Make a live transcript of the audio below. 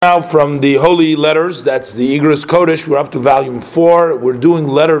now from the Holy Letters. That's the Igros Kodesh. We're up to volume 4. We're doing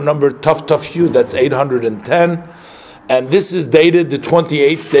letter number Tuf Tuf Yu. That's 810. And this is dated the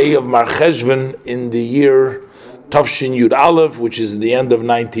 28th day of Mar Cheshvan in the year Tafshin Yud Aleph, which is the end of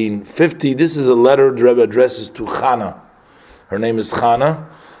 1950. This is a letter the Rebbe addresses to Chana. Her name is Chana,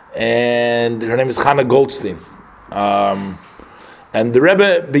 and her name is Chana Goldstein. And the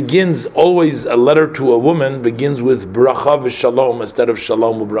Rebbe begins always a letter to a woman begins with bracha v'shalom instead of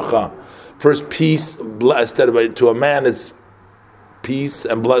shalom u'bracha. First, peace. Instead of to a man, it's peace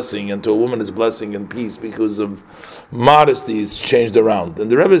and blessing, and to a woman, it's blessing and peace because of modesty. It's changed around.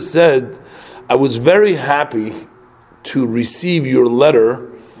 And the Rebbe said, "I was very happy to receive your letter,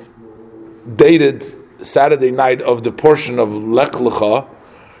 dated Saturday night of the portion of Lech Lecha,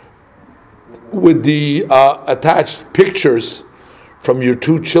 with the attached pictures from your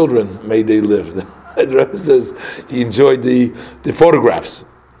 2 children, may they live." The Rebbe says he enjoyed the photographs.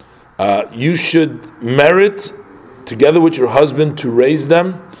 You should merit, together with your husband, to raise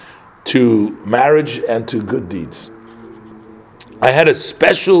them to marriage and to good deeds. I had a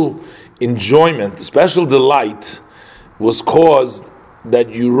special enjoyment, a special delight was caused that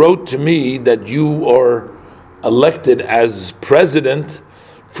you wrote to me that you are elected as president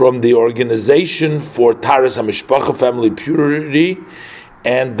from the organization for Taras HaMishpacha, family purity,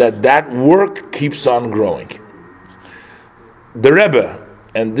 and that work keeps on growing. The Rebbe,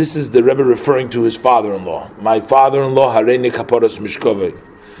 and this is the Rebbe referring to his father-in-law, my father-in-law, Hareini Kaporos Mishkove,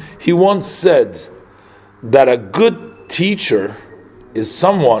 he once said that a good teacher is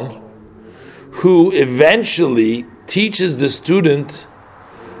someone who eventually teaches the student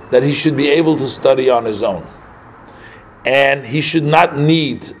that he should be able to study on his own. And he should not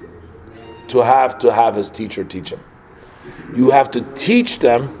need to have his teacher teach him. You have to teach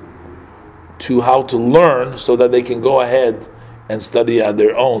them to how to learn so that they can go ahead and study on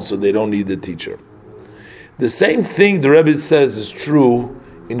their own, so they don't need the teacher. The same thing the Rebbe says is true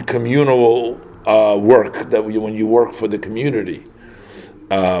in communal work, that when you work for the community.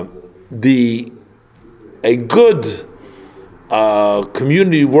 A good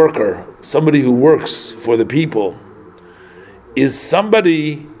community worker, somebody who works for the people, is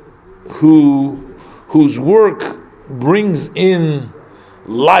somebody whose work brings in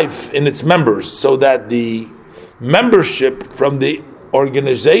life in its members, so that the membership from the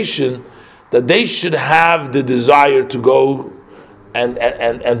organization, that they should have the desire to go and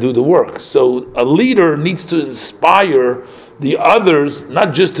do the work. So a leader needs to inspire the others,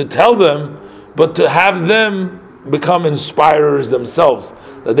 not just to tell them, but to have them become inspirers themselves,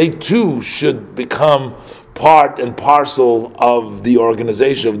 that they too should become part and parcel of the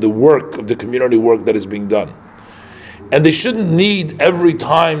organization, of the work, of the community work that is being done. And they shouldn't need every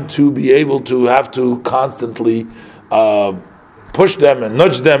time to be able to have to constantly push them and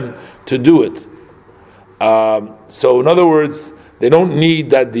nudge them to do it. So in other words, they don't need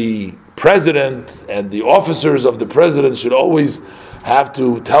that the president and the officers of the president should always have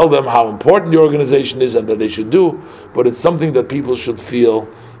to tell them how important the organization is and that they should do, but it's something that people should feel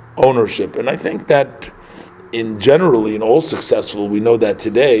ownership. And I think that in generally, in all successful, we know that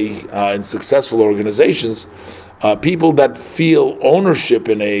today in successful organizations, people that feel ownership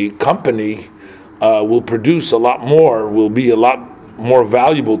in a company will produce a lot more, will be a lot more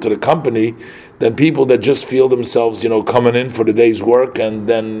valuable to the company than people that just feel themselves, coming in for the day's work and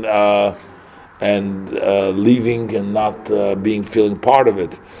then leaving and not feeling part of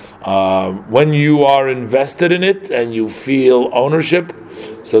it. When you are invested in it and you feel ownership,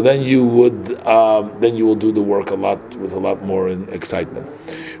 so then you will do the work with a lot more excitement.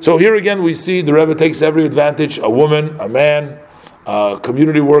 So here again we see the Rebbe takes every advantage, a woman, a man, a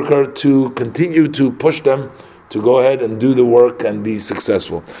community worker, to continue to push them to go ahead and do the work and be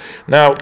successful. Now,